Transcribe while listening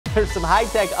There's some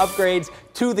high-tech upgrades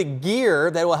to the gear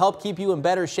that will help keep you in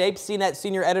better shape. CNET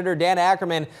senior editor Dan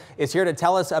Ackerman is here to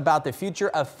tell us about the future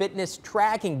of fitness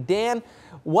tracking. Dan,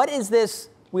 what is this,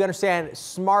 we understand,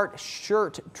 smart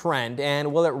shirt trend,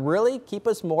 and will it really keep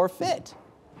us more fit?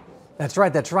 That's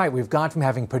right, that's right. We've gone from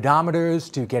having pedometers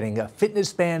to getting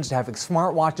fitness bands to having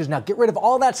smartwatches. Now get rid of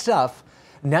all that stuff.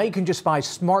 Now you can just buy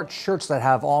smart shirts that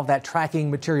have all that tracking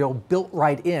material built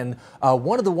right in.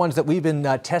 One of the ones that we've been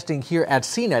testing here at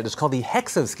CNET is called the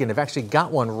Hexoskin. I've actually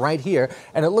got one right here,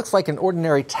 and it looks like an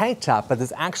ordinary tank top, but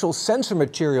there's actual sensor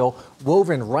material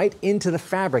woven right into the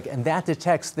fabric, and that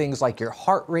detects things like your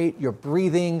heart rate, your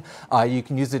breathing. You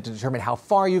can use it to determine how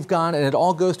far you've gone, and it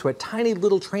all goes to a tiny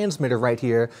little transmitter right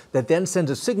here that then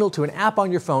sends a signal to an app on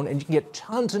your phone, and you can get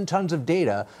tons and tons of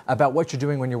data about what you're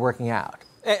doing when you're working out.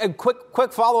 A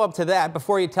quick follow-up to that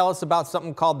before you tell us about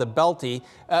something called the Belty.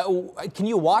 Can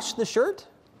you wash the shirt?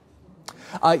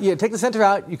 Yeah, take the center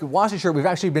out. You can wash the shirt. We've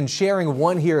actually been sharing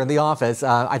one here in the office.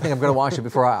 I think I'm going to wash it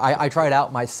before I try it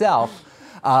out myself.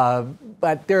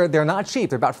 But they're not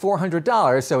cheap. They're about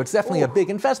 $400, so it's definitely a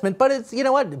big investment. But it's, you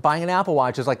know what, buying an Apple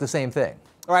Watch is like the same thing.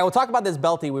 All right, we'll talk about this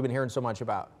Belty we've been hearing so much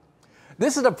about.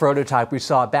 This is a prototype we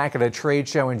saw back at a trade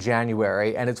show in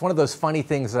January, and it's one of those funny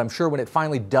things that I'm sure when it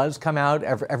finally does come out,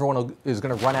 everyone is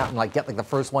going to run out and get the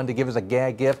first one to give as a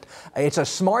gag gift. It's a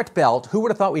smart belt. Who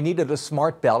would have thought we needed a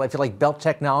smart belt? I feel like belt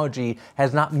technology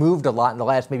has not moved a lot in the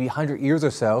last maybe 100 years or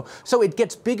so. So it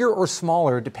gets bigger or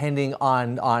smaller depending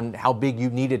on how big you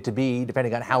need it to be,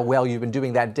 depending on how well you've been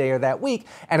doing that day or that week.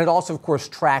 And it also, of course,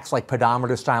 tracks like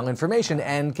pedometer style information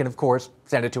and can, of course,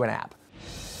 send it to an app.